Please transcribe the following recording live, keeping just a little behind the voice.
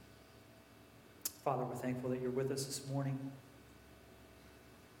Father, we're thankful that you're with us this morning,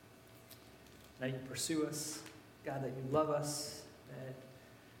 that you pursue us, God, that you love us, that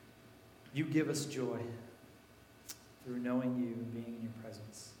you give us joy through knowing you and being in your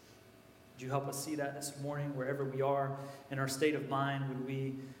presence. Would you help us see that this morning, wherever we are in our state of mind? Would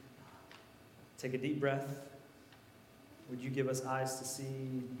we take a deep breath? Would you give us eyes to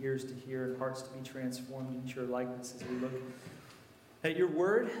see, ears to hear, and hearts to be transformed into your likeness as we look at your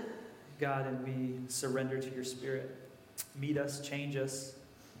word, God, and we surrender to your Spirit. Meet us, change us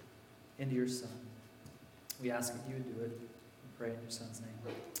into your Son. We ask that you would do it. We pray in your Son's name.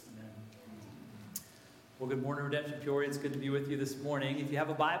 Amen. Well, good morning, Redemption Peoria. It's good to be with you this morning. If you have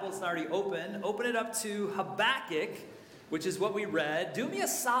a Bible, it's not already open it up to Habakkuk, which is what we read. Do me a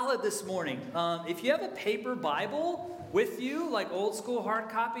solid this morning. If you have a paper Bible with you, like old school hard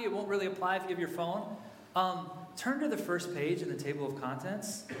copy, it won't really apply if you have your phone. Turn to the first page in the table of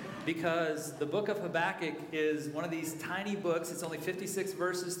contents, because the book of Habakkuk is one of these tiny books. It's only 56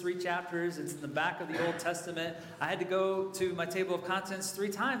 verses, 3 chapters. It's in the back of the Old Testament. I had to go to my table of contents 3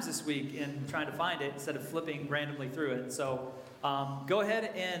 times this week in trying to find it instead of flipping randomly through it. So go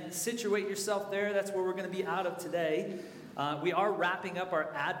ahead and situate yourself there. That's where we're going to be out of today. We are wrapping up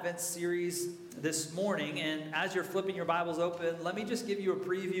our Advent series this morning, and as you're flipping your Bibles open, let me just give you a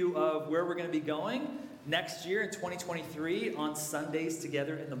preview of where we're going to be going next year in 2023 on Sundays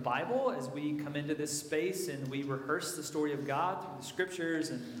together in the Bible as we come into this space and we rehearse the story of God through the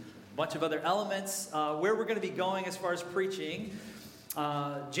scriptures and a bunch of other elements. Where we're going to be going as far as preaching,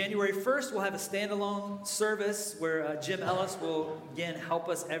 January 1st, we'll have a standalone service where Jim Ellis will, again, help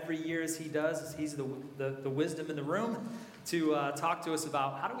us every year as he does, as he's the wisdom in the room, to talk to us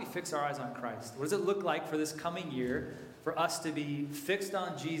about how do we fix our eyes on Christ? What does it look like for this coming year for us to be fixed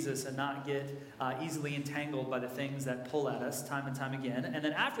on Jesus and not get easily entangled by the things that pull at us time and time again? And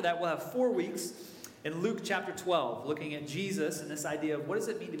then after that, we'll have 4 weeks in Luke chapter 12, looking at Jesus and this idea of what does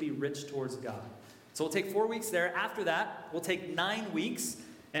it mean to be rich towards God? So we'll take 4 weeks there. After that, we'll take 9 weeks,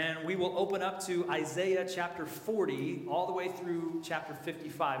 and we will open up to Isaiah chapter 40 all the way through chapter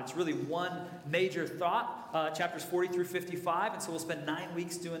 55. It's really one major thought, chapters 40 through 55, and so we'll spend 9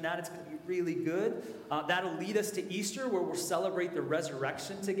 weeks doing that. It's going to be really good. That'll lead us to Easter, where we'll celebrate the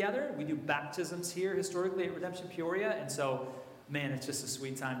resurrection together. We do baptisms here historically at Redemption Peoria, and so man, it's just a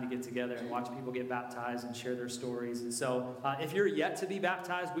sweet time to get together and watch people get baptized and share their stories. And so if you're yet to be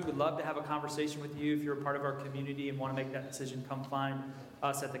baptized, we would love to have a conversation with you. If you're a part of our community and want to make that decision, come find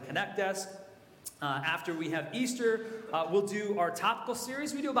us at the Connect desk. After we have Easter, we'll do our topical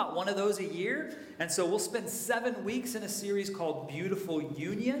series. We do about one of those a year. And so we'll spend 7 weeks in a series called Beautiful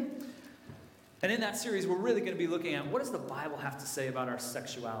Union. And in that series, we're really going to be looking at what does the Bible have to say about our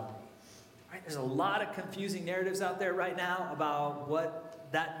sexuality? Right? There's a lot of confusing narratives out there right now about what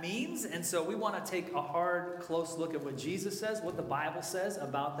that means. And so we want to take a hard, close look at what Jesus says, what the Bible says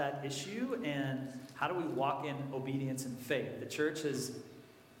about that issue, and how do we walk in obedience and faith. The church has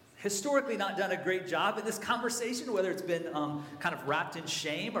historically not done a great job in this conversation, whether it's been kind of wrapped in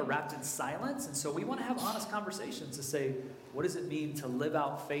shame or wrapped in silence. And so we want to have honest conversations to say, what does it mean to live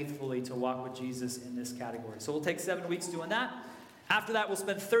out faithfully, to walk with Jesus in this category? So we'll take 7 weeks doing that. After that, we'll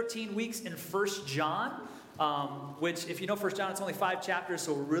spend 13 weeks in 1 John, which, if you know 1 John, it's only 5 chapters,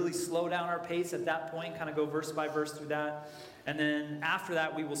 so we'll really slow down our pace at that point, kind of go verse by verse through that. And then after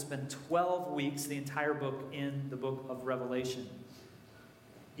that, we will spend 12 weeks, the entire book, in the book of Revelation.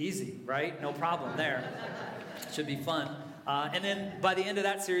 Easy, right? No problem there. Should be fun. And then by the end of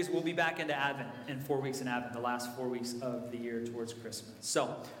that series, we'll be back into Advent in 4 weeks in Advent, the last 4 weeks of the year towards Christmas.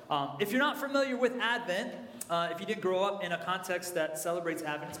 So if you're not familiar with Advent, if you didn't grow up in a context that celebrates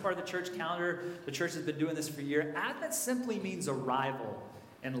Advent, it's part of the church calendar. The church has been doing this for years. Advent simply means arrival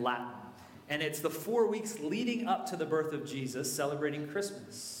in Latin. And it's the 4 weeks leading up to the birth of Jesus, celebrating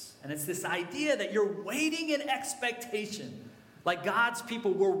Christmas. And it's this idea that you're waiting in expectation. Like God's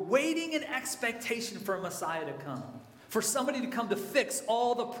people, we're waiting in expectation for a Messiah to come. For somebody to come to fix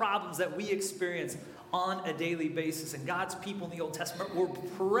all the problems that we experience on a daily basis. And God's people in the Old Testament were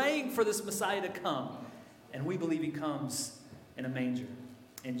praying for this Messiah to come. And we believe he comes in a manger,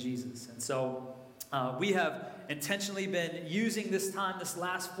 in Jesus. And so we have intentionally been using this time, this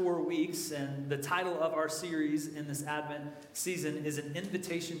last 4 weeks, and the title of our series in this Advent season is An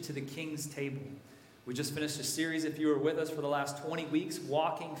Invitation to the King's Table. We just finished a series, if you were with us for the last 20 weeks,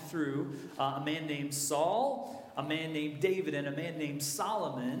 walking through a man named Saul, a man named David, and a man named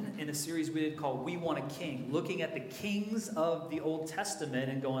Solomon in a series we did called We Want a King, looking at the kings of the Old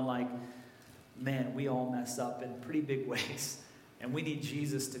Testament and going like, man, we all mess up in pretty big ways, and we need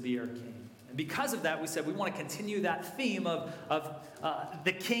Jesus to be our king. And because of that, we said we want to continue that theme of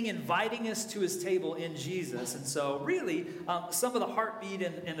the King inviting us to his table in Jesus. And so really, some of the heartbeat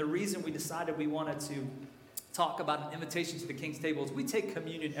and the reason we decided we wanted to talk about an invitation to the King's table is we take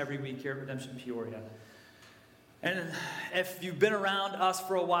communion every week here at Redemption Peoria. And if you've been around us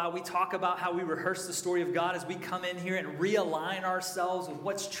for a while, we talk about how we rehearse the story of God as we come in here and realign ourselves with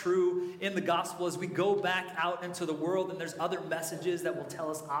what's true in the gospel as we go back out into the world. And there's other messages that will tell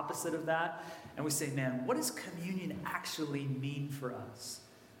us opposite of that. And we say, man, what does communion actually mean for us?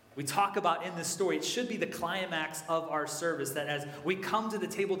 We talk about in this story, it should be the climax of our service, that as we come to the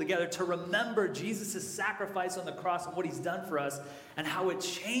table together to remember Jesus' sacrifice on the cross and what he's done for us and how it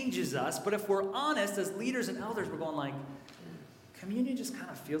changes us. But if we're honest, as leaders and elders, we're going like, communion just kind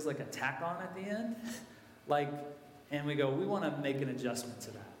of feels like a tack on at the end. And we go, we want to make an adjustment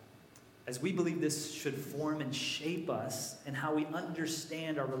to that. As we believe this should form and shape us and how we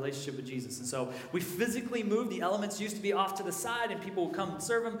understand our relationship with Jesus. And so we physically move. The elements used to be off to the side and people will come and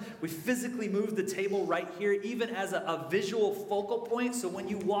serve them. We physically move the table right here, even as a visual focal point. So when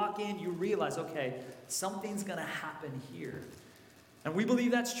you walk in, you realize, okay, something's going to happen here. And we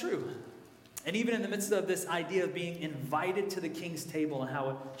believe that's true. And even in the midst of this idea of being invited to the King's table and how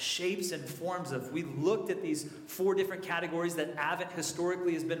it shapes and forms us, we looked at these 4 different categories that Advent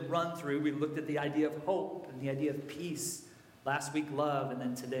historically has been run through. We looked at the idea of hope and the idea of peace. Last week, love, and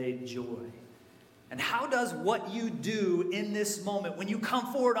then today, joy. And how does what you do in this moment, when you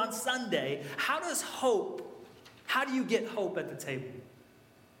come forward on Sunday, how do you get hope at the table?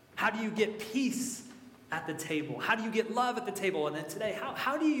 How do you get peace at the table? How do you get love at the table? And then today,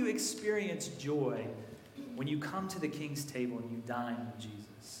 how do you experience joy when you come to the King's table and you dine with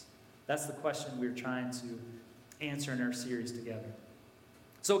Jesus? That's the question we're trying to answer in our series together.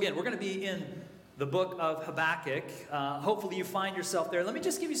 So again, we're going to be in the book of Habakkuk. Hopefully you find yourself there. Let me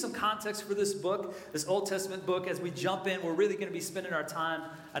just give you some context for this book, this Old Testament book. As we jump in, we're really going to be spending our time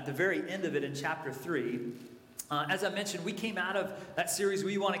at the very end of it in chapter 3. As I mentioned, we came out of that series,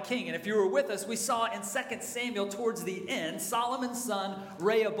 We Want a King. And if you were with us, we saw in 2 Samuel towards the end, Solomon's son,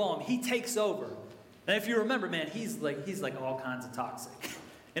 Rehoboam, he takes over. And if you remember, man, he's like all kinds of toxic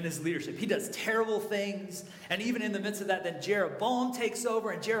in his leadership. He does terrible things. And even in the midst of that, then Jeroboam takes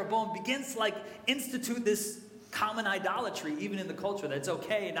over. And Jeroboam begins to institute this common idolatry, even in the culture, that it's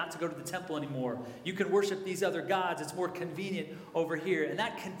okay not to go to the temple anymore. You can worship these other gods. It's more convenient over here. And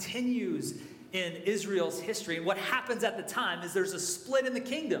that continues in Israel's history. And what happens at the time is there's a split in the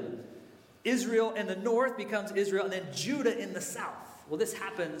kingdom. Israel in the north becomes Israel, and then Judah in the south. Well, this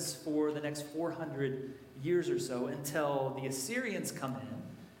happens for the next 400 years or so until the Assyrians come in,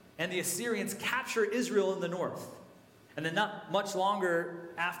 and the Assyrians capture Israel in the north. And then not much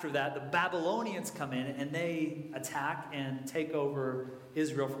longer after that, the Babylonians come in, and they attack and take over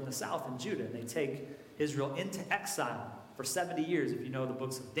Israel from the south in Judah. And they take Israel into exile for 70 years. If you know the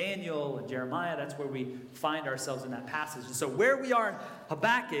books of Daniel and Jeremiah, that's where we find ourselves in that passage. And so where we are in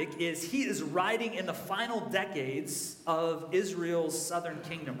Habakkuk is he is writing in the final decades of Israel's southern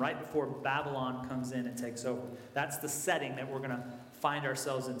kingdom, right before Babylon comes in and takes over. That's the setting that we're going to find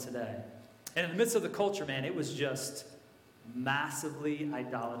ourselves in today. And in the midst of the culture, man, it was just massively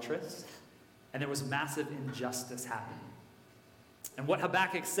idolatrous, and there was massive injustice happening. And what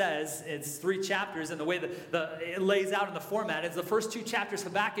Habakkuk says, it's 3 chapters, and the way that it lays out in the format is the first 2 chapters,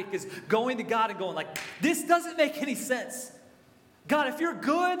 Habakkuk is going to God and going like, this doesn't make any sense. God, if you're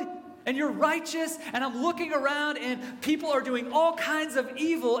good and you're righteous, and I'm looking around and people are doing all kinds of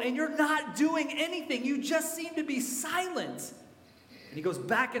evil and you're not doing anything, you just seem to be silent. And he goes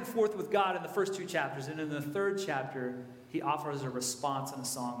back and forth with God in the first 2 chapters, and in the 3rd chapter, he offers a response and a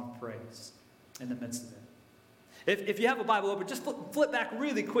song of praise in the midst of it. If you have a Bible open, just flip back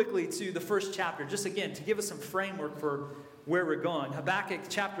really quickly to the 1st chapter, just again to give us some framework for where we're going. Habakkuk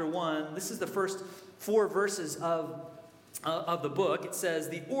chapter 1, this is the first 4 verses of the book. It says,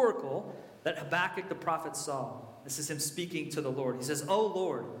 the oracle that Habakkuk the prophet saw. This is him speaking to the Lord. He says, O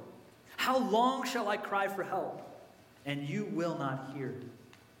Lord, how long shall I cry for help, and you will not hear?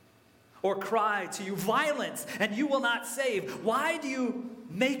 Or cry to you violence, and you will not save? Why do you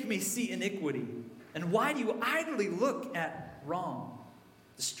make me see iniquity? And why do you idly look at wrong?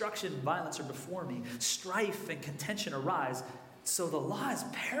 Destruction and violence are before me. Strife and contention arise. So the law is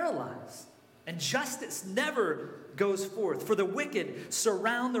paralyzed, and justice never goes forth. For the wicked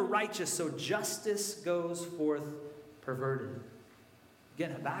surround the righteous, so justice goes forth perverted.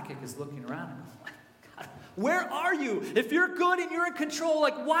 Again, Habakkuk is looking around and going, God, where are you? If you're good and you're in control,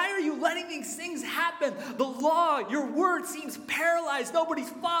 why are you letting these things happen? The law, your word seems paralyzed. Nobody's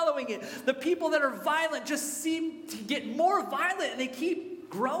following it. The people that are violent just seem to get more violent, and they keep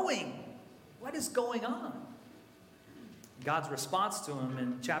growing. What is going on? God's response to him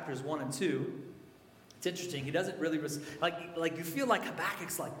in chapters 1 and 2, it's interesting. He doesn't really, like you feel like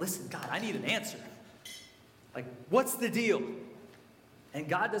Habakkuk's like, listen, God, I need an answer. Like, what's the deal? And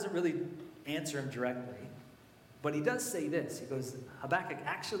God doesn't really answer him directly. But he does say this. He goes, Habakkuk,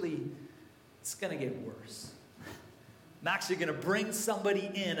 actually, it's going to get worse. I'm actually going to bring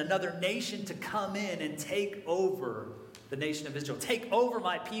somebody in, another nation to come in and take over the nation of Israel. Take over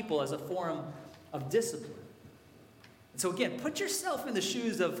my people as a form of discipline. And so again, put yourself in the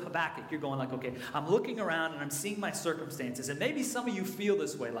shoes of Habakkuk. You're going like, okay, I'm looking around and I'm seeing my circumstances. And maybe some of you feel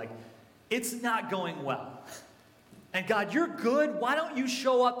this way, like, it's not going well. And God, you're good. Why don't you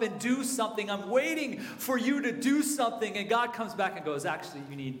show up and do something? I'm waiting for you to do something. And God comes back and goes, actually,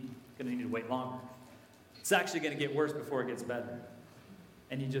 you're going to need to wait longer. It's actually going to get worse before it gets better.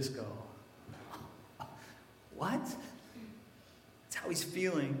 And you just go, what? That's how he's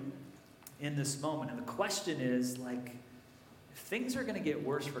feeling in this moment. And the question is, like, if things are going to get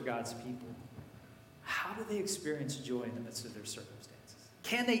worse for God's people, how do they experience joy in the midst of their circumstances?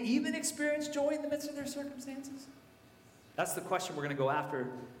 Can they even experience joy in the midst of their circumstances? That's the question we're going to go after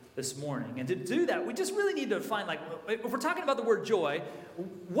this morning. And to do that, we just really need to find, like, if we're talking about the word joy,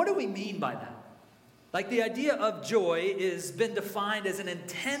 what do we mean by that? Like, the idea of joy has been defined as an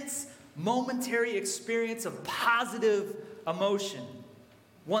intense, momentary experience of positive emotion.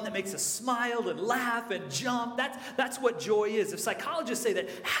 One that makes us smile and laugh and jump. That's what joy is. If psychologists say that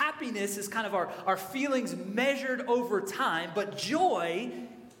happiness is kind of our feelings measured over time, but joy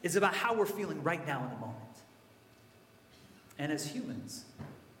is about how we're feeling right now in the moment. And as humans,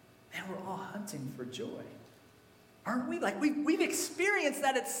 man, we're all hunting for joy. Aren't we? Like, we've experienced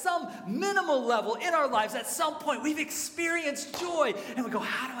that at some minimal level in our lives. At some point, we've experienced joy. And we go,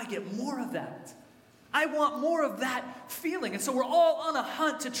 how do I get more of that? I want more of that feeling. And so we're all on a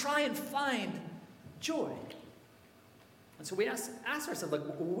hunt to try and find joy. And so we ask ourselves, like,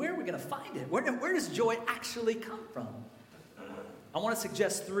 where are we going to find it? Where does joy actually come from? I want to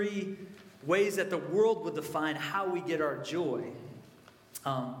suggest 3 ways that the world would define how we get our joy.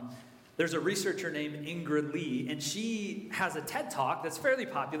 There's a researcher named Ingrid Lee, and she has a TED Talk that's fairly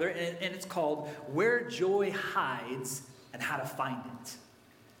popular, and it's called Where Joy Hides and How to Find It.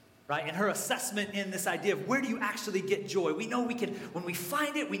 Right? And her assessment in this idea of where do you actually get joy? We know we can, when we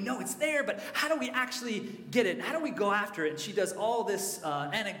find it, we know it's there, but how do we actually get it? How do we go after it? And she does all this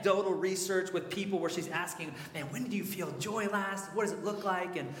anecdotal research with people where she's asking, man, when do you feel joy last? What does it look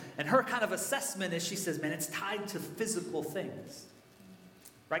like? And her kind of assessment is, she says, man, it's tied to physical things.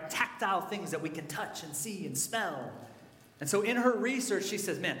 Right? Tactile things that we can touch and see and smell. And so in her research, she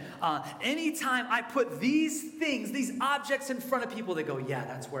says, man, anytime I put these things, these objects in front of people, they go, yeah,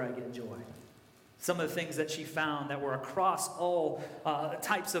 that's where I get joy. Some of the things that she found that were across all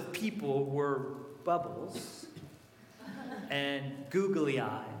types of people were bubbles and googly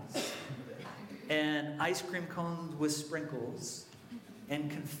eyes and ice cream cones with sprinkles and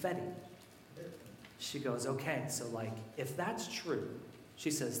confetti. She goes, okay, so like, if that's true,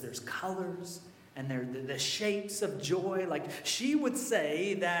 she says there's colors and they're the shapes of joy. Like, she would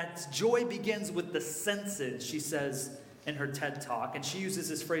say that joy begins with the senses, she says in her TED Talk. And she uses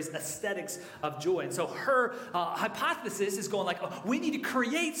this phrase, aesthetics of joy. And so her hypothesis is going like, oh, we need to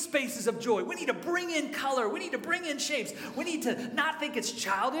create spaces of joy. We need to bring in color. We need to bring in shapes. We need to not think it's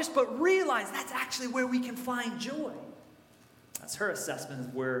childish, but realize that's actually where we can find joy. That's her assessment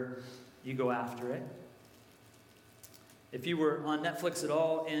of where you go after it. If you were on Netflix at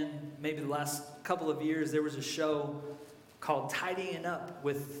all in maybe the last couple of years, there was a show called Tidying Up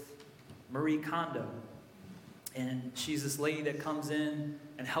with Marie Kondo. And she's this lady that comes in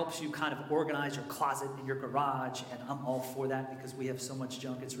and helps you kind of organize your closet and your garage. And I'm all for that because we have so much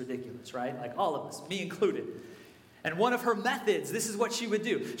junk, it's ridiculous, right? Like all of us, me included. And one of her methods, this is what she would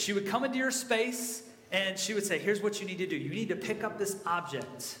do. She would come into your space and she would say, here's what you need to do. You need to pick up this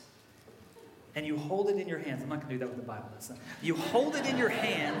object. And you hold it in your hands. I'm not going to do that with the Bible. You hold it in your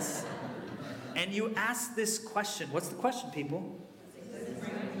hands, and you ask this question. What's the question, people?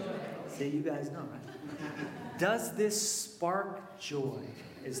 See, you guys know, right? Does this spark joy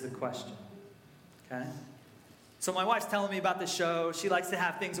is the question. Okay? So my wife's telling me about this show. She likes to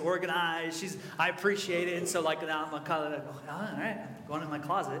have things organized. I appreciate it. And so like now I'm all right, I'm going in my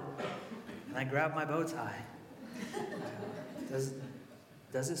closet, and I grab my bow tie.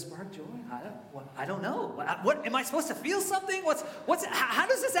 Does it spark joy? I don't know. What am I supposed to feel something? How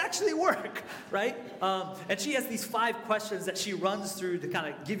does this actually work, right? And she has these 5 questions that she runs through to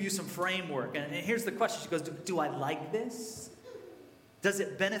kind of give you some framework. And here's the question. She goes, do I like this? Does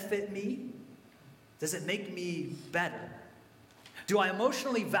it benefit me? Does it make me better? Do I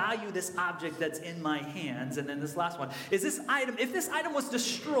emotionally value this object that's in my hands? And then this last one, is this item, if this item was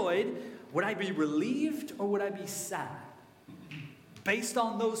destroyed, would I be relieved or would I be sad? Based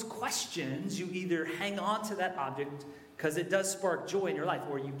on those questions, you either hang on to that object because it does spark joy in your life,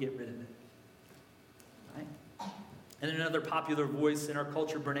 or you get rid of it. Right? And another popular voice in our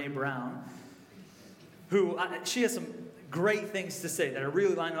culture, Brene Brown, who, she has some great things to say that I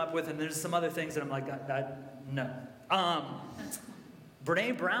really line up with, and there's some other things that I'm like, no.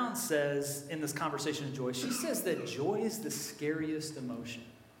 Brene Brown says in this conversation of joy, she says that joy is the scariest emotion.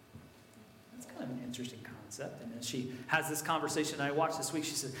 That's kind of an interesting concept. And then she has this conversation I watched this week.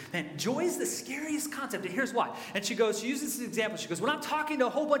 She says, man, joy is the scariest concept. And here's why. And she uses this example. She goes, when I'm talking to a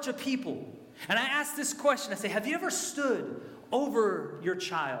whole bunch of people, and I ask this question, I say, have you ever stood over your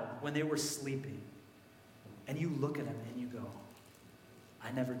child when they were sleeping? And you look at them and you go,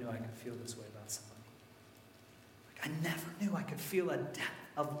 I never knew I could feel this way about somebody. I never knew I could feel a depth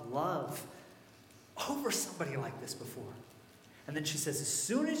of love over somebody like this before. And then she says, as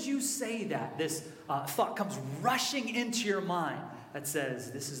soon as you say that, this thought comes rushing into your mind that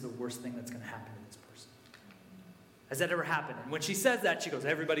says, this is the worst thing that's going to happen to this person. Has that ever happened? And when she says that, she goes,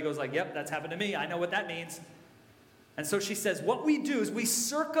 everybody goes like, yep, that's happened to me. I know what that means. And so she says, what we do is we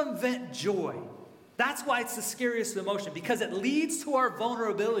circumvent joy. That's why it's the scariest emotion, because it leads to our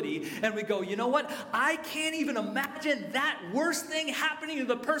vulnerability, and we go, you know what? I can't even imagine that worst thing happening to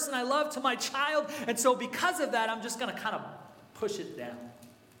the person I love, to my child, and so because of that, I'm just going to kind of push it down.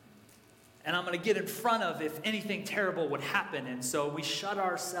 And I'm going to get in front of if anything terrible would happen, and so we shut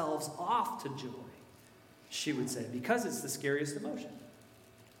ourselves off to joy, she would say, because it's the scariest emotion.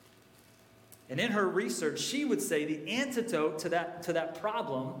 And in her research, she would say the antidote to that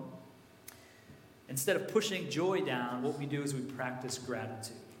problem, instead of pushing joy down, what we do is we practice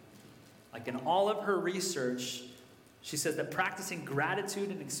gratitude. Like in all of her research, she says that practicing gratitude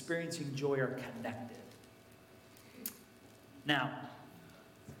and experiencing joy are connected. Now,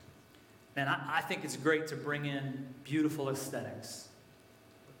 man, I think it's great to bring in beautiful aesthetics.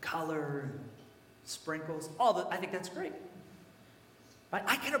 Color, sprinkles, I think that's great. Right?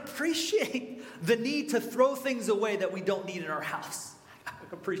 I can appreciate the need to throw things away that we don't need in our house. I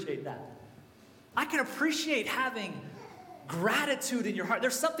can appreciate that. I can appreciate having gratitude in your heart.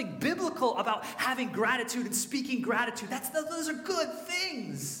 There's something biblical about having gratitude and speaking gratitude. Those are good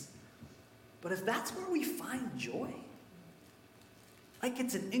things. But if that's where we find joy, like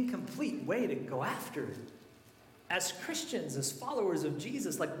it's an incomplete way to go after it. As Christians, as followers of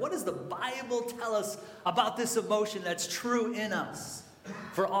Jesus, like what does the Bible tell us about this emotion that's true in us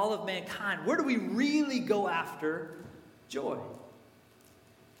for all of mankind? Where do we really go after joy?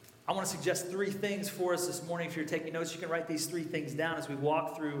 I want to suggest 3 things for us this morning. If you're taking notes, you can write these 3 things down as we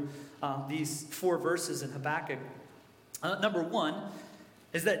walk through these 4 verses in Habakkuk. Number 1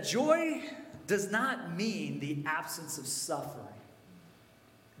 is that joy does not mean the absence of suffering.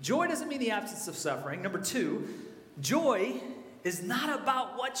 Joy doesn't mean the absence of suffering. Number 2, joy is not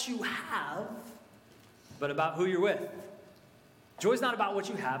about what you have, but about who you're with. Joy is not about what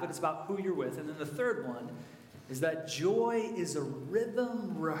you have, it's about who you're with. And then the third one is that joy is a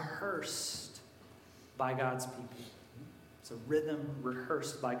rhythm rehearsed by God's people. It's a rhythm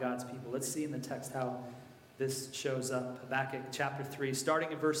rehearsed by God's people. Let's see in the text how this shows up. Habakkuk chapter 3,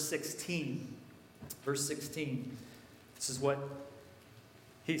 starting in verse 16. Verse 16. This is what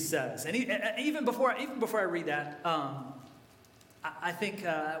he says. And even before I read that, I think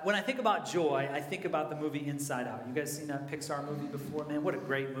when I think about joy, I think about the movie Inside Out. You guys seen that Pixar movie before? Man, what a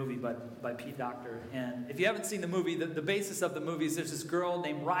great movie by Pete Docter. And if you haven't seen the movie, the basis of the movie is there's this girl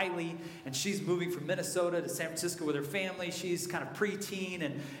named Riley, and she's moving from Minnesota to San Francisco with her family. She's kind of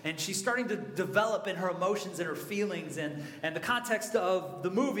preteen, and she's starting to develop in her emotions and her feelings. And the context of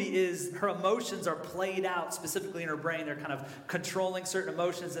the movie is her emotions are played out specifically in her brain. They're kind of controlling certain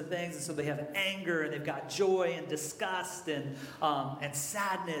emotions and things. And so they have anger, and they've got joy and disgust and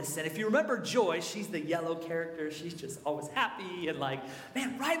sadness. And if you remember Joy, she's the yellow character. She's just always happy and like,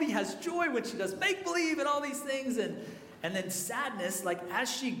 man, Riley has joy when she does make-believe and all these things. And then sadness, like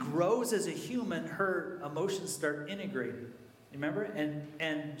as she grows as a human, her emotions start integrating. Remember?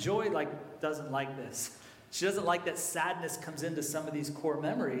 And Joy doesn't like this. She doesn't like that sadness comes into some of these core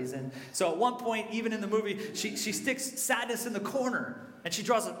memories. And so at one point, even in the movie, she sticks sadness in the corner. And she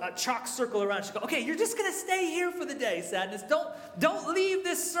draws a chalk circle around. She goes, okay, you're just going to stay here for the day, sadness. Don't leave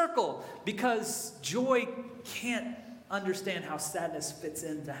this circle. Because joy can't understand how sadness fits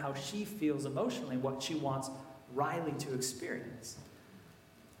into how she feels emotionally, what she wants Riley to experience.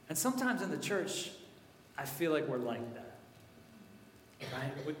 And sometimes in the church, I feel like we're like that.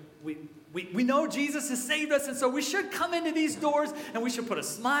 right? We know Jesus has saved us, and so we should come into these doors, and we should put a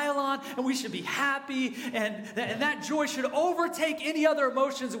smile on, and we should be happy, and that joy should overtake any other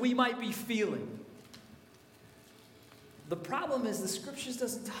emotions we might be feeling. The problem is the Scriptures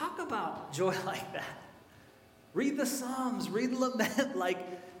doesn't talk about joy like that. Read the Psalms, read the lament,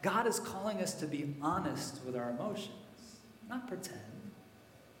 like God is calling us to be honest with our emotions, not pretend.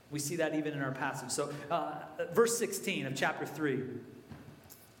 We see that even in our passage. So verse 16 of chapter 3,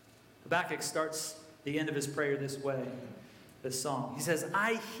 Habakkuk starts the end of his prayer this way, this song. He says,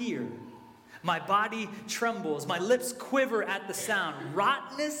 I hear, my body trembles, my lips quiver at the sound.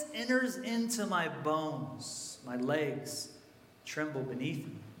 Rottenness enters into my bones, my legs tremble beneath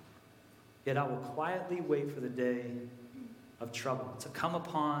me. Yet I will quietly wait for the day of trouble to come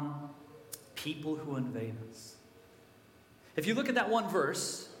upon people who invade us. If you look at that one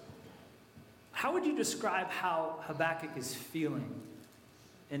verse, how would you describe how Habakkuk is feeling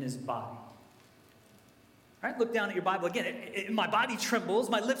in his body? All right, look down at your Bible again. My body trembles,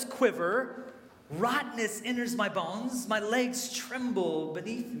 my lips quiver, rottenness enters my bones, my legs tremble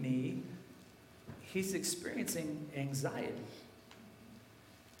beneath me. He's experiencing anxiety.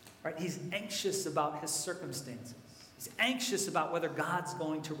 Right? He's anxious about his circumstances. He's anxious about whether God's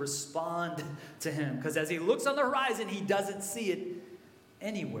going to respond to him. Because as he looks on the horizon, he doesn't see it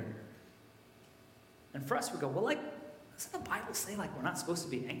anywhere. And for us, we go, well, doesn't the Bible say, we're not supposed to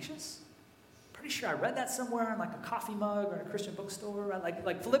be anxious? Pretty sure I read that somewhere in a coffee mug or in a Christian bookstore. Right?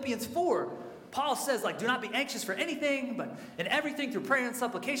 Like Philippians 4. Paul says, do not be anxious for anything, but in everything through prayer and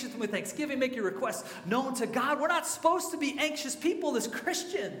supplications and with thanksgiving, make your requests known to God. We're not supposed to be anxious people as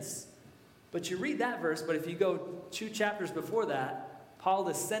Christians. But you read that verse, but if you go 2 chapters before that, Paul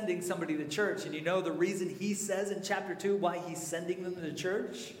is sending somebody to church, and you know the reason he says in chapter 2 why he's sending them to the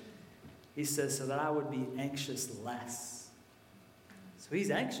church? He says, so that I would be anxious less. So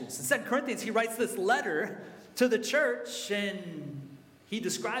he's anxious. In 2 Corinthians, he writes this letter to the church, and he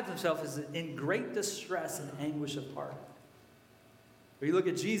describes himself as in great distress and anguish of heart. Or you look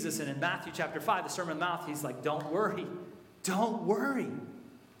at Jesus, and in Matthew chapter 5, the Sermon on the Mount, he's like, don't worry. Don't worry.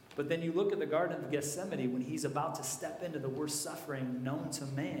 But then you look at the Garden of Gethsemane when he's about to step into the worst suffering known to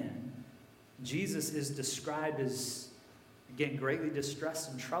man. Jesus is described as, again, greatly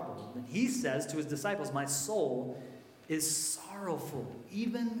distressed and troubled. And he says to his disciples, my soul is sorrowful,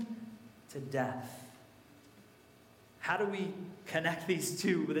 even to death. How do we connect these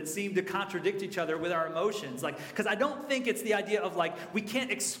two that seem to contradict each other with our emotions? Because I don't think it's the idea of we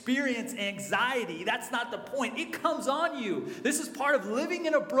can't experience anxiety. That's not the point. It comes on you. This is part of living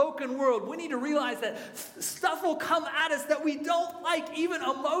in a broken world. We need to realize that stuff will come at us that we don't like, even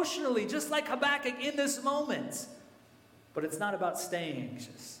emotionally, just like Habakkuk in this moment. But it's not about staying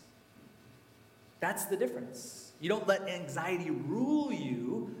anxious. That's the difference. You don't let anxiety rule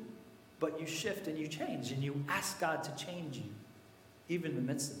you, but you shift and you change, and you ask God to change you, even in the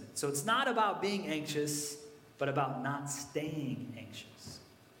midst of it. So it's not about being anxious, but about not staying anxious.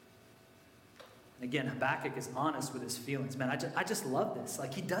 And again, Habakkuk is honest with his feelings. Man, I just love this.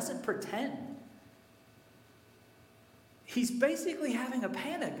 He doesn't pretend. He's basically having a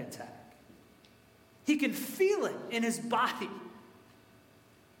panic attack. He can feel it in his body.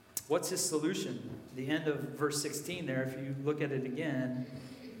 What's his solution? The end of verse 16 there, if you look at it again,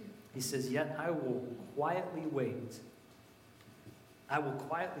 he says, yet I will quietly wait. I will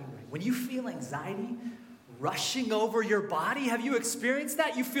quietly wait. When you feel anxiety rushing over your body, have you experienced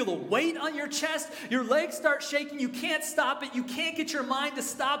that? You feel a weight on your chest, your legs start shaking, you can't stop it, you can't get your mind to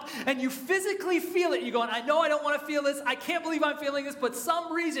stop, and you physically feel it. You're going, I know I don't want to feel this, I can't believe I'm feeling this, but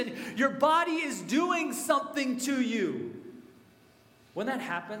some reason your body is doing something to you. When that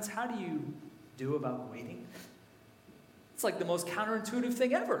happens, how do you do about waiting? It's like the most counterintuitive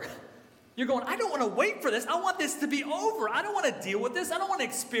thing ever. You're going, I don't want to wait for this. I want this to be over. I don't want to deal with this. I don't want to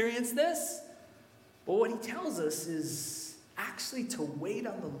experience this. But what he tells us is actually to wait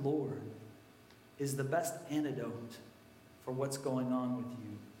on the Lord is the best antidote for what's going on with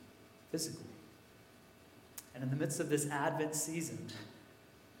you physically. And in the midst of this Advent season,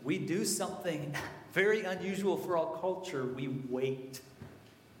 we do something very unusual for our culture. We wait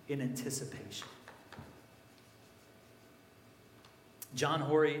in anticipation. John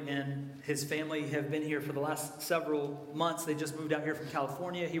Horry and his family have been here for the last several months. They just moved out here from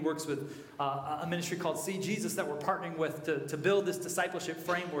California. He works with a ministry called See Jesus that we're partnering with to build this discipleship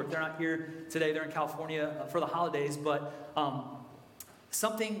framework. They're not here today. They're in California for the holidays. But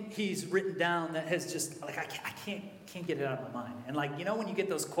something he's written down that has just, I can't get it out of my mind. And when you get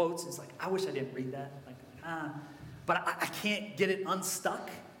those quotes, it's I wish I didn't read that. But I can't get it unstuck.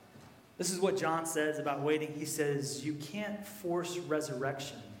 This is what John says about waiting. He says, you can't force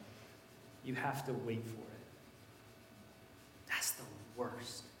resurrection. You have to wait for it. That's the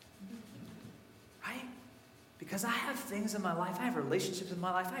worst. Right? Because I have things in my life. I have relationships in my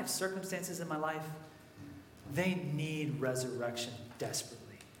life. I have circumstances in my life. They need resurrection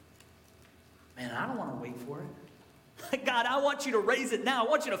desperately. Man, I don't want to wait for it. Like, God, I want you to raise it now. I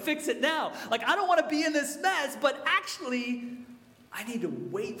want you to fix it now. Like, I don't want to be in this mess, but actually, I need to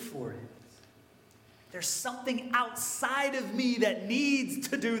wait for it. There's something outside of me that needs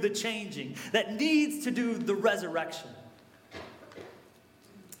to do the changing, that needs to do the resurrection.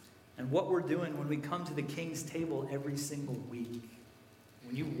 And what we're doing when we come to the King's table every single week,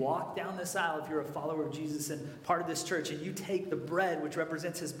 when you walk down this aisle, if you're a follower of Jesus and part of this church, and you take the bread, which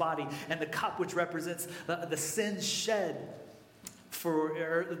represents his body, and the cup, which represents the sins shed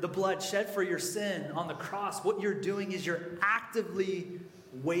or the blood shed for your sin on the cross, what you're doing is you're actively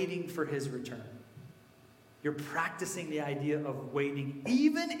waiting for his return. You're practicing the idea of waiting,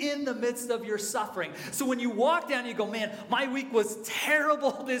 even in the midst of your suffering. So when you walk down, you go, man, my week was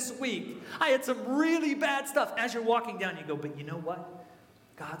terrible this week. I had some really bad stuff. As you're walking down, you go, but you know what?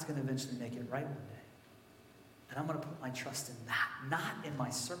 God's going to eventually make it right one day. And I'm going to put my trust in that, not in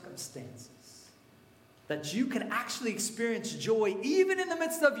my circumstances. That you can actually experience joy, even in the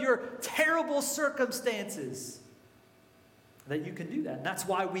midst of your terrible circumstances. That you can do that. And that's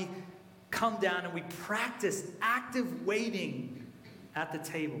why we come down and we practice active waiting at the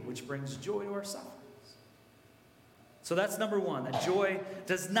table, which brings joy to our sufferings. So that's number one, that joy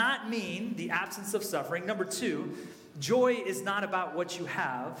does not mean the absence of suffering. Number two, joy is not about what you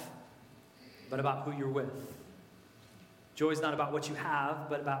have, but about who you're with. Joy is not about what you have,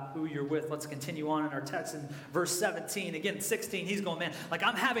 but about who you're with. Let's continue on in our text in verse 17. Again, 16, he's going, man, like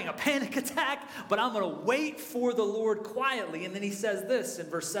I'm having a panic attack, but I'm going to wait for the Lord quietly. And then he says this in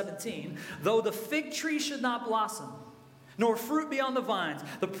verse 17, though the fig tree should not blossom, nor fruit be on the vines,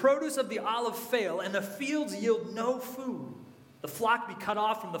 the produce of the olive fail, and the fields yield no food, the flock be cut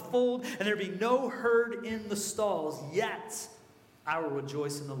off from the fold, and there be no herd in the stalls, yet I will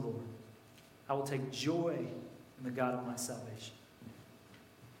rejoice in the Lord. I will take joy in the God of my salvation.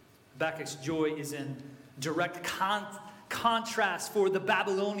 Habakkuk's joy is in direct contrast for the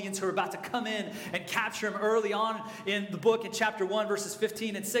Babylonians who are about to come in and capture him. Early on in the book, in chapter 1, verses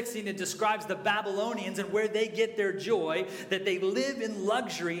 15 and 16, it describes the Babylonians and where they get their joy, that they live in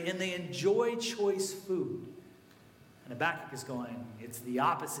luxury and they enjoy choice food. And Habakkuk is going, it's the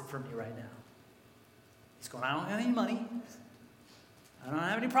opposite for me right now. He's going, I don't have any money. I don't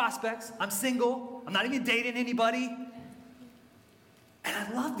have any prospects. I'm single. I'm not even dating anybody. And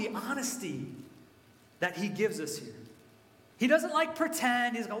I love the honesty that he gives us here. He doesn't like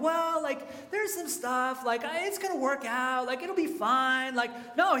pretend. He's going, well, like, there's some stuff. Like, it's going to work out. Like, it'll be fine.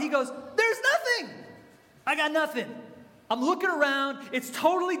 Like, no, he goes, there's nothing. I got nothing. I'm looking around. It's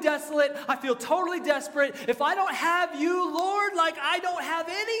totally desolate. I feel totally desperate. If I don't have you, Lord, like, I don't have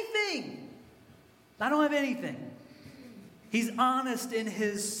anything. I don't have anything. He's honest in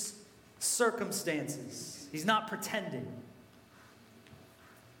his circumstances. He's not pretending.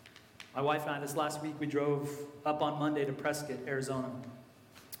 My wife and I, this last week, we drove up on Monday to Prescott, Arizona.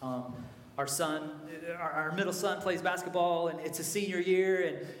 Our son, our middle son plays basketball, and it's a senior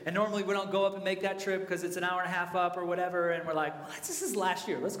year, and normally we don't go up and make that trip because it's an hour and a half up or whatever, and we're like, well, this is last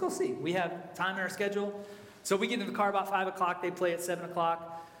year. Let's go see. We have time in our schedule. So we get in the car about 5 o'clock. They play at 7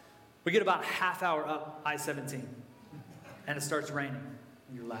 o'clock. We get about a half hour up I-17. And it starts raining.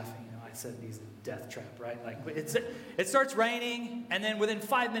 You're laughing. You know, I said he's a death trap, right? Like it starts raining, and then within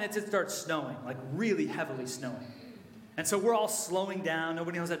 5 minutes it starts snowing, like really heavily snowing. And so we're all slowing down.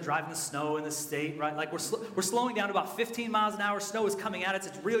 Nobody knows how to drive in the snow in the state, right? Like we're slowing down to about 15 miles an hour. Snow is coming at us.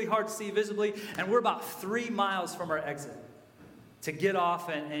 It's really hard to see visibly, and we're about 3 miles from our exit to get off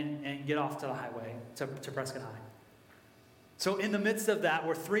and get off to the highway to Prescott High. So in the midst of that,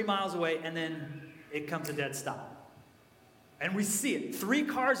 we're 3 miles away, and then it comes a dead stop. And we see it. 3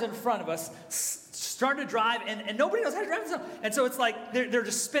 cars in front of us start to drive, and nobody knows how to drive this. And so it's like they're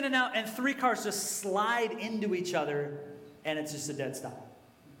just spinning out, and 3 cars just slide into each other, and it's just a dead stop.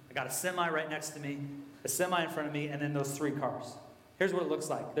 I got a semi right next to me, a semi in front of me, and then those 3 cars. Here's what it looks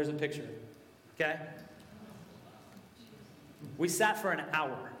like. There's a picture. Okay? We sat for an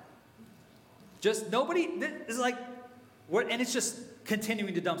hour. Just nobody, it's like, and it's just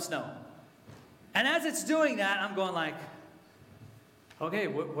continuing to dump snow. And as it's doing that, I'm going like, okay,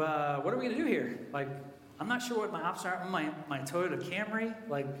 what are we going to do here? Like, I'm not sure what my options are. My Toyota Camry,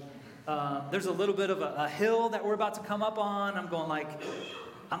 like, there's a little bit of a hill that we're about to come up on. I'm going like,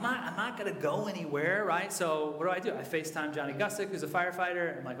 I'm not going to go anywhere, right? So what do? I FaceTime Johnny Gussick, who's a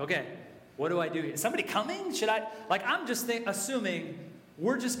firefighter. I'm like, okay, what do I do? Is somebody coming? Should I? Like, I'm just assuming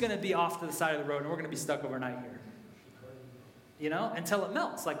we're just going to be off to the side of the road and we're going to be stuck overnight here. You know, until it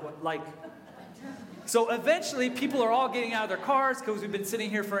melts. So eventually people are all getting out of their cars because we've been sitting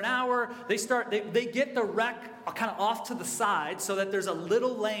here for an hour. They get the wreck kind of off to the side so that there's a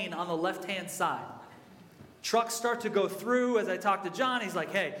little lane on the left-hand side. Trucks start to go through. As I talk to John, he's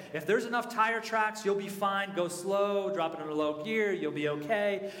like, hey, if there's enough tire tracks, you'll be fine. Go slow, drop it into low gear, you'll be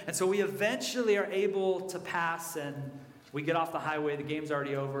okay. And so we eventually are able to pass, and we get off the highway. The game's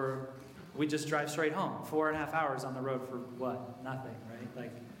already over. We just drive straight home. 4.5 hours on the road for what? Nothing,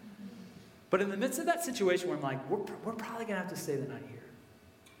 right? But in the midst of that situation where I'm like, we're probably going to have to stay the night here.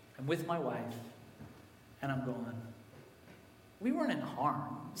 I'm with my wife, and I'm going, we weren't in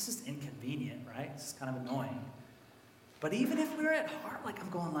harm. It's just inconvenient, right? It's kind of annoying. But even if we were at harm, I'm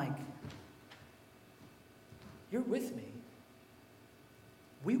going you're with me.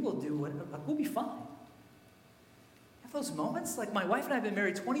 We will do we'll be fine. Have those moments, my wife and I have been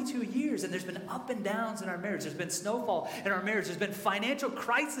married 22 years, and there's been up and downs in our marriage. There's been snowfall in our marriage. There's been financial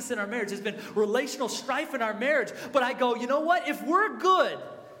crisis in our marriage. There's been relational strife in our marriage. But I go, you know what? If we're good,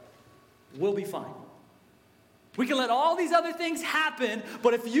 we'll be fine. We can let all these other things happen,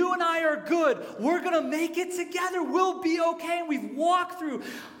 but if you and I are good, we're going to make it together. We'll be okay. And we've walked through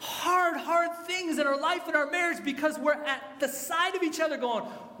hard things in our life and our marriage because we're at the side of each other going,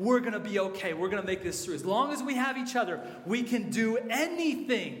 we're going to be okay. We're going to make this through. As long as we have each other, we can do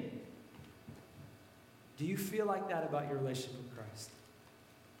anything. Do you feel like that about your relationship with Christ?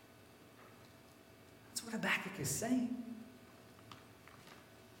 That's what Habakkuk is saying.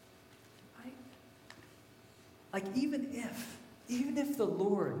 Even if the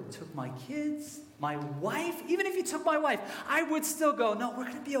Lord took my kids, my wife, even if he took my wife, I would still go, no, we're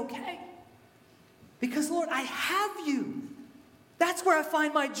going to be okay. Because, Lord, I have you. That's where I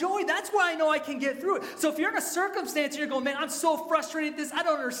find my joy. That's where I know I can get through it. So if you're in a circumstance and you're going, man, I'm so frustrated at this. I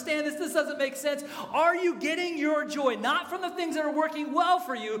don't understand this. This doesn't make sense. Are you getting your joy? Not from the things that are working well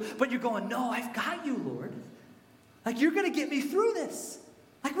for you, but you're going, no, I've got you, Lord. You're going to get me through this.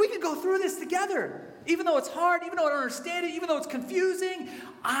 We can go through this together. Even though it's hard, even though I don't understand it, even though it's confusing,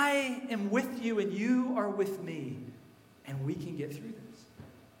 I am with you and you are with me. And we can get through this.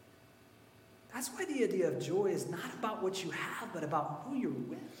 That's why the idea of joy is not about what you have, but about who you're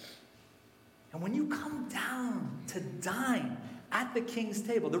with. And when you come down to dine at the King's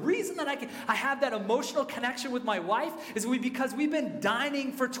table, the reason that I have that emotional connection with my wife is because we've been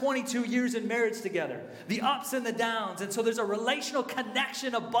dining for 22 years in marriage together. The ups and the downs. And so there's a relational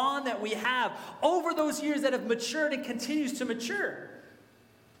connection, a bond that we have over those years that have matured and continues to mature.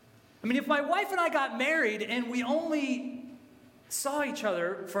 If my wife and I got married and we only saw each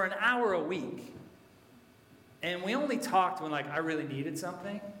other for an hour a week, and we only talked when I really needed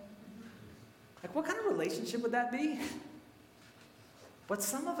something, what kind of relationship would that be? But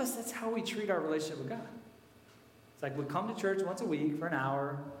some of us, that's how we treat our relationship with God. It's we come to church once a week for an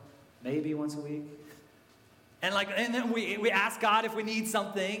hour, maybe once a week. And then we ask God if we need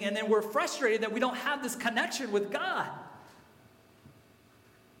something, and then we're frustrated that we don't have this connection with God.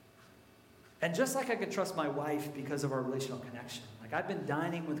 And just like I can trust my wife because of our relational connection, I've been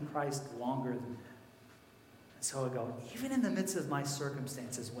dining with Christ longer than that. So I go, even in the midst of my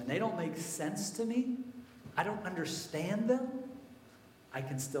circumstances, when they don't make sense to me, I don't understand them, I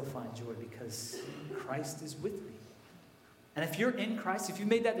can still find joy because Christ is with me. And if you're in Christ, if you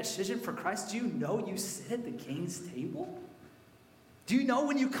made that decision for Christ, do you know you sit at the King's table? Do you know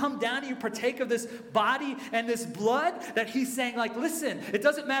when you come down and you partake of this body and this blood that he's saying, listen, it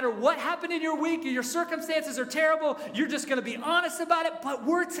doesn't matter what happened in your week, your circumstances are terrible, you're just going to be honest about it, but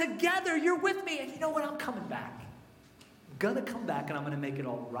we're together, you're with me, and you know what, I'm coming back. I'm going to come back and I'm going to make it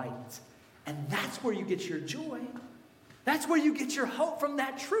all right. And that's where you get your joy. That's where you get your hope, from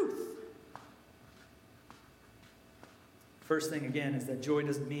that truth. First thing, again, is that joy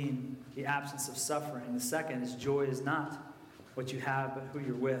doesn't mean the absence of suffering. The second is joy is not what you have, but who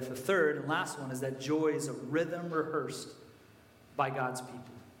you're with. The third and last one is that joy is a rhythm rehearsed by God's people.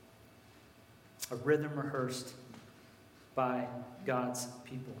 A rhythm rehearsed by God's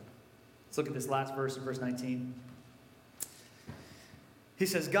people. Let's look at this last verse in verse 19. He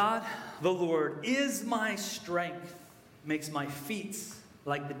says, God, the Lord, is my strength, makes my feet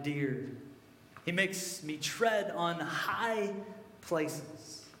like the deer. He makes me tread on high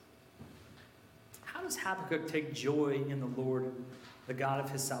places. How does Habakkuk take joy in the Lord, the God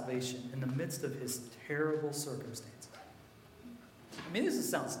of his salvation, in the midst of his terrible circumstances? This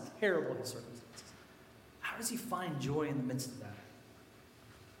sounds terrible, his circumstances. How does he find joy in the midst of that?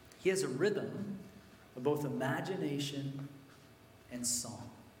 He has a rhythm of both imagination and song.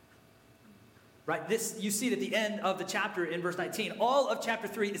 Right? This, you see it at the end of the chapter in verse 19. All of chapter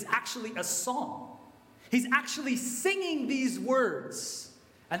 3 is actually a song. He's actually singing these words.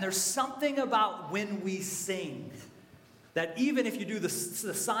 And there's something about when we sing that even if you do the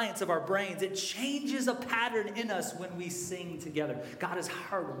science of our brains, it changes a pattern in us when we sing together. God has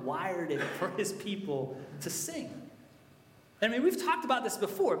hardwired it for his people to sing. I mean, we've talked about this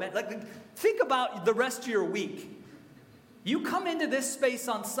before, man. Like, think about the rest of your week. You come into this space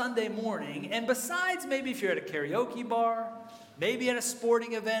on Sunday morning, and besides maybe if you're at a karaoke bar, maybe at a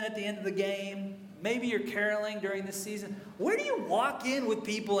sporting event at the end of the game, maybe you're caroling during the season, where do you walk in with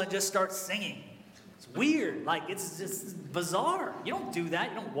people and just start singing? It's weird. Like, it's just bizarre. You don't do that.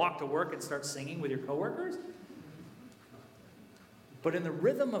 You don't walk to work and start singing with your coworkers. But in the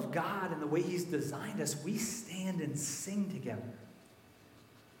rhythm of God and the way he's designed us, we stand and sing together.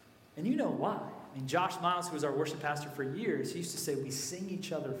 And you know why. I mean, Josh Miles, who was our worship pastor for years, he used to say, we sing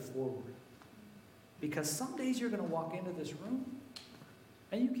each other forward. Because some days you're going to walk into this room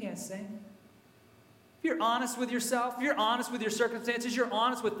and you can't sing. If you're honest with yourself, if you're honest with your circumstances, you're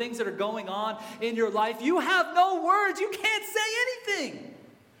honest with things that are going on in your life, you have no words. You can't say anything.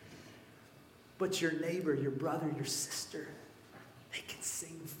 But your neighbor, your brother, your sister, they can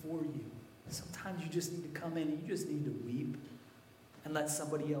sing for you. Sometimes you just need to come in and you just need to weep and let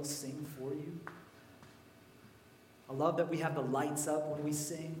somebody else sing for you. I love that we have the lights up when we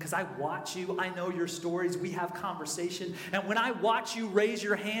sing, because I watch you. I know your stories. We have conversation. And when I watch you raise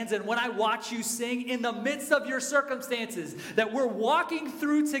your hands and when I watch you sing in the midst of your circumstances that we're walking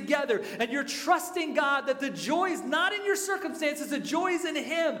through together and you're trusting God that the joy is not in your circumstances, the joy is in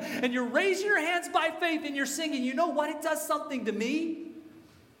him. And you're raising your hands by faith and you're singing. You know what? It does something to me.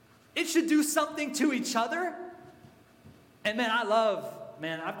 It should do something to each other. And man,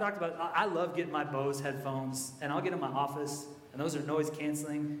 I've talked about it. I love getting my Bose headphones, and I'll get in my office, and those are noise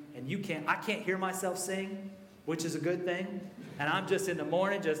canceling, and I can't hear myself sing, which is a good thing. And I'm just in the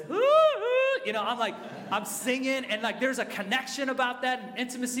morning, just, I'm singing, and like there's a connection about that, and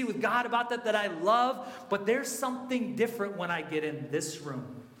intimacy with God about that I love. But there's something different when I get in this room,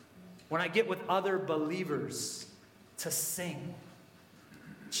 when I get with other believers to sing.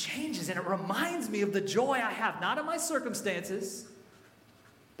 It changes, and it reminds me of the joy I have, not in my circumstances,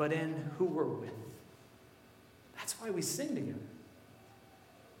 but in who we're with. That's why we sing together.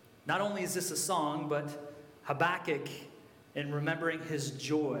 Not only is this a song, but Habakkuk, in remembering his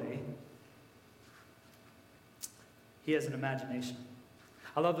joy, he has an imagination.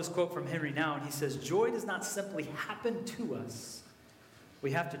 I love this quote from Henry Nouwen. He says, joy does not simply happen to us.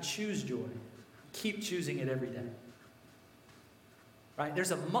 We have to choose joy. Keep choosing it every day. Right?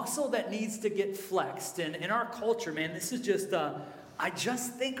 There's a muscle that needs to get flexed. And in our culture, man, this is just... I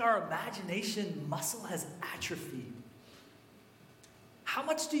just think our imagination muscle has atrophied. How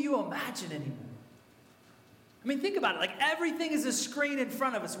much do you imagine anymore? I mean, think about it. Like, everything is a screen in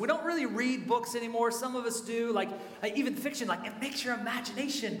front of us. We don't really read books anymore. Some of us do. Like even fiction, like, it makes your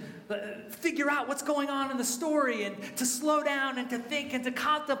imagination figure out what's going on in the story and to slow down and to think and to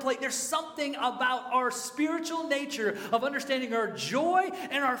contemplate. There's something about our spiritual nature of understanding our joy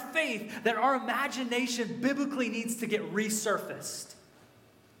and our faith that our imagination biblically needs to get resurfaced.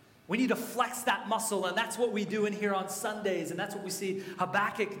 We need to flex that muscle, and that's what we do in here on Sundays, and that's what we see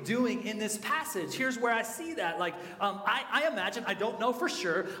Habakkuk doing in this passage. Here's where I see that. Like, I imagine, I don't know for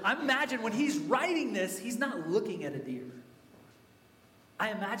sure, I imagine when he's writing this, he's not looking at a deer.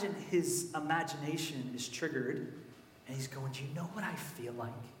 I imagine his imagination is triggered, and he's going, do you know what I feel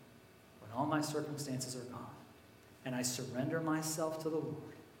like when all my circumstances are gone, and I surrender myself to the Lord?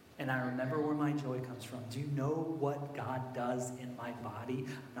 And I remember where my joy comes from. Do you know what God does in my body?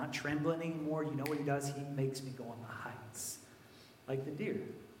 I'm not trembling anymore. You know what he does? He makes me go on the heights, like the deer.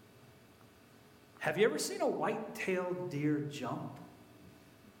 Have you ever seen a white-tailed deer jump?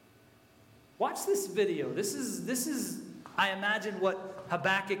 Watch this video. This is, I imagine, what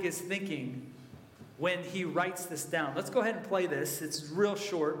Habakkuk is thinking when he writes this down. Let's go ahead and play this. It's real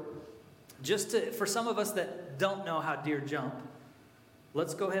short. For some of us that don't know how deer jump,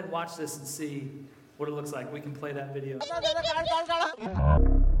 let's go ahead and watch this and see what it looks like. We can play that video.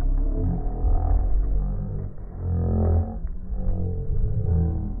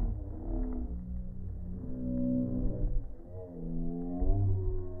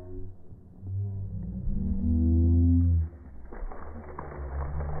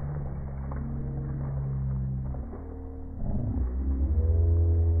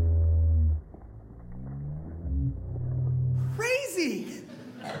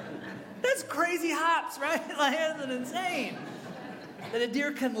 That's crazy hops, right? Like, that's insane. That a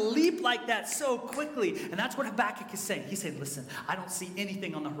deer can leap like that so quickly. And that's what Habakkuk is saying. He's saying, listen, I don't see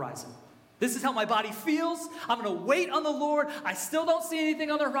anything on the horizon. This is how my body feels. I'm going to wait on the Lord. I still don't see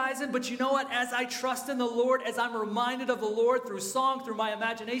anything on the horizon, but you know what? As I trust in the Lord, as I'm reminded of the Lord through song, through my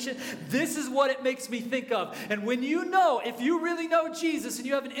imagination, this is what it makes me think of. And when you know, if you really know Jesus and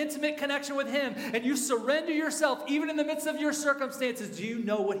you have an intimate connection with him and you surrender yourself, even in the midst of your circumstances, do you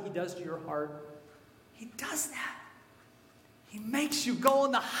know what he does to your heart? He does that. He makes you go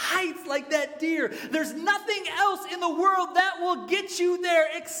on the heights like that deer. There's nothing else in the world that will get you there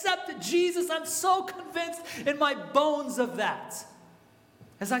except Jesus. I'm so convinced in my bones of that.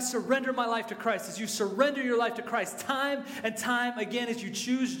 As I surrender my life to Christ, as you surrender your life to Christ, time and time again, as you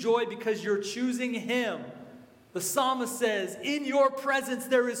choose joy because you're choosing him, the psalmist says, in your presence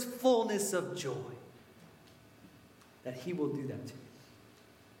there is fullness of joy. That he will do that to you.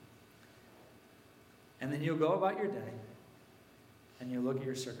 And then you'll go about your day. And you'll look at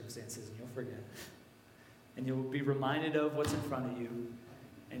your circumstances and you'll forget. And you'll be reminded of what's in front of you.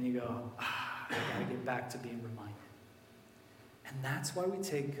 And you go, I got to get back to being reminded. And that's why we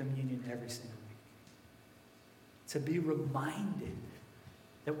take communion every single week. To be reminded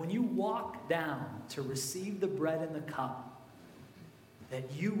that when you walk down to receive the bread and the cup,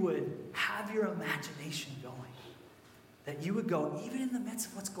 that you would have your imagination going. That you would go, even in the midst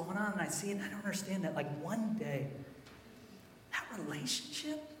of what's going on, and I see it and I don't understand that, like one day, that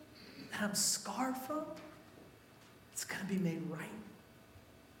relationship that I'm scarred from, it's going to be made right.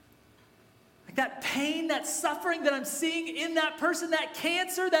 Like that pain, that suffering that I'm seeing in that person, that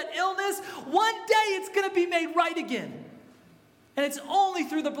cancer, that illness, one day it's going to be made right again. And it's only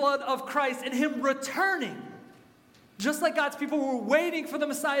through the blood of Christ and him returning. Just like God's people were waiting for the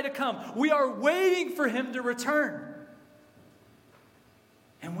Messiah to come. We are waiting for him to return.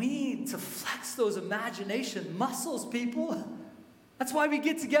 And we need to flex those imagination muscles, people. That's why we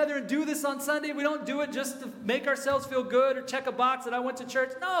get together and do this on Sunday. We don't do it just to make ourselves feel good or check a box that I went to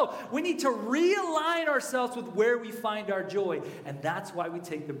church. No, we need to realign ourselves with where we find our joy. And that's why we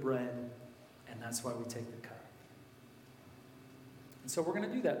take the bread, and that's why we take the cup. And so we're going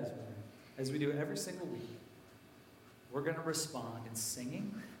to do that this morning, as we do every single week. We're going to respond in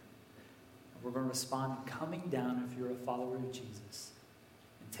singing. We're going to respond in coming down if you're a follower of Jesus,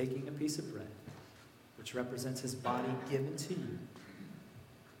 and taking a piece of bread, which represents his body given to you.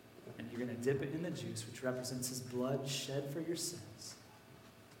 And you're going to dip it in the juice, which represents his blood shed for your sins.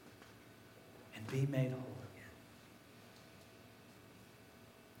 And be made whole again.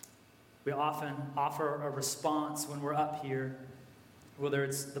 We often offer a response when we're up here, whether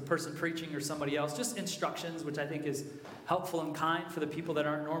it's the person preaching or somebody else, just instructions, which I think is helpful and kind for the people that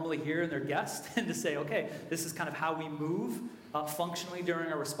aren't normally here and their guests, and to say, okay, this is kind of how we move functionally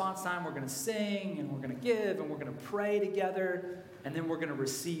during our response time. We're going to sing, and we're going to give, and we're going to pray together, and then we're going to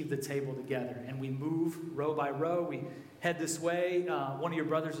receive the table together. And we move row by row. We head this way. One of your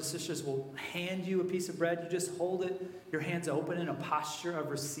brothers or sisters will hand you a piece of bread. You just hold it, your hands open in a posture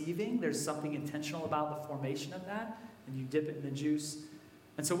of receiving. There's something intentional about the formation of that. And you dip it in the juice.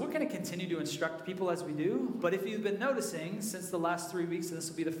 And so we're going to continue to instruct people as we do. But if you've been noticing since the last 3 weeks, and this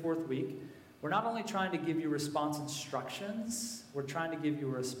will be the fourth week, we're not only trying to give you response instructions, we're trying to give you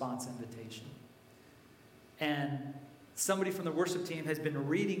a response invitation. And somebody from the worship team has been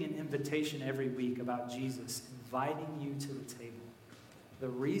reading an invitation every week about Jesus, inviting you to the table. The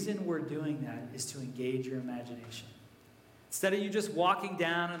reason we're doing that is to engage your imagination. Instead of you just walking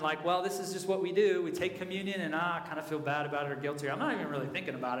down and like, well, this is just what we do. We take communion and I kind of feel bad about it or guilty. I'm not even really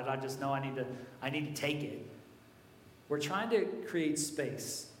thinking about it. I just know I need to take it. We're trying to create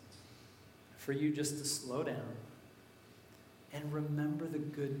space for you just to slow down and remember the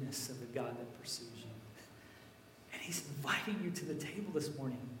goodness of the God that pursues you. And he's inviting you to the table this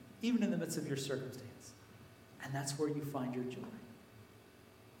morning, even in the midst of your circumstance. And that's where you find your joy.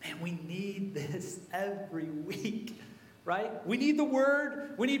 Man, we need this every week. Right? We need the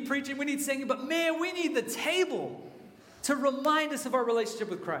word, we need preaching, we need singing, but man, we need the table to remind us of our relationship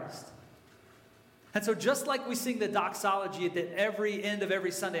with Christ. And so just like we sing the doxology at the every end of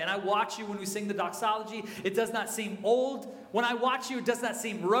every Sunday, and I watch you when we sing the doxology, it does not seem old. When I watch you, it does not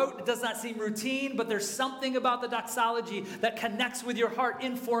seem rote, it does not seem routine, but there's something about the doxology that connects with your heart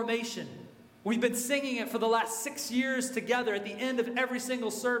in formation. We've been singing it for the last 6 years together at the end of every single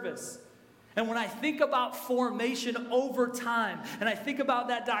service. And when I think about formation over time, and I think about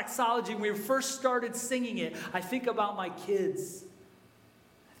that doxology, when we first started singing it, I think about my kids.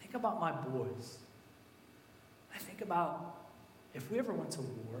 I think about my boys. I think about if we ever went to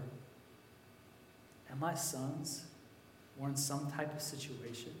war, and my sons were in some type of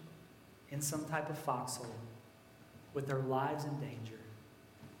situation, in some type of foxhole, with their lives in danger,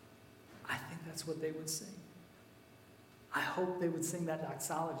 I think that's what they would sing. I hope they would sing that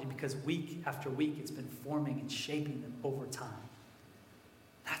doxology because week after week it's been forming and shaping them over time.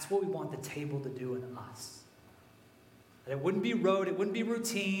 That's what we want the table to do in us. That it wouldn't be rote, it wouldn't be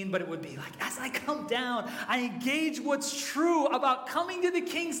routine, but it would be like, as I come down, I engage what's true about coming to the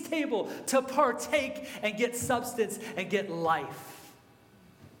King's table to partake and get substance and get life.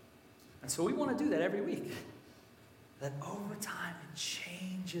 And so we want to do that every week. That over time it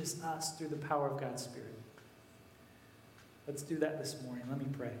changes us through the power of God's Spirit. Let's do that this morning. Let me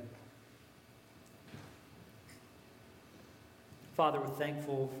pray. Father, we're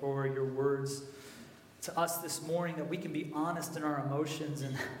thankful for your words to us this morning, that we can be honest in our emotions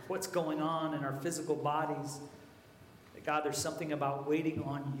and what's going on in our physical bodies. That God, there's something about waiting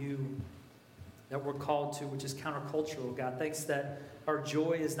on you that we're called to, which is countercultural. God, thanks that our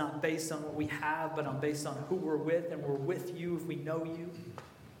joy is not based on what we have, but based on who we're with, and we're with you if we know you.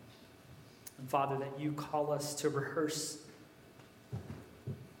 And Father, that you call us to rehearse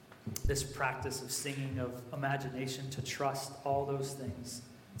this practice of singing, of imagination, to trust all those things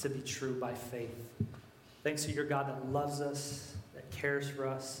to be true by faith. Thanks to your God that loves us, that cares for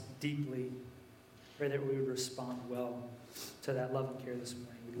us deeply. Pray that we would respond well to that love and care this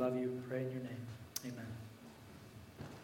morning. We love you. Pray in your name. Amen.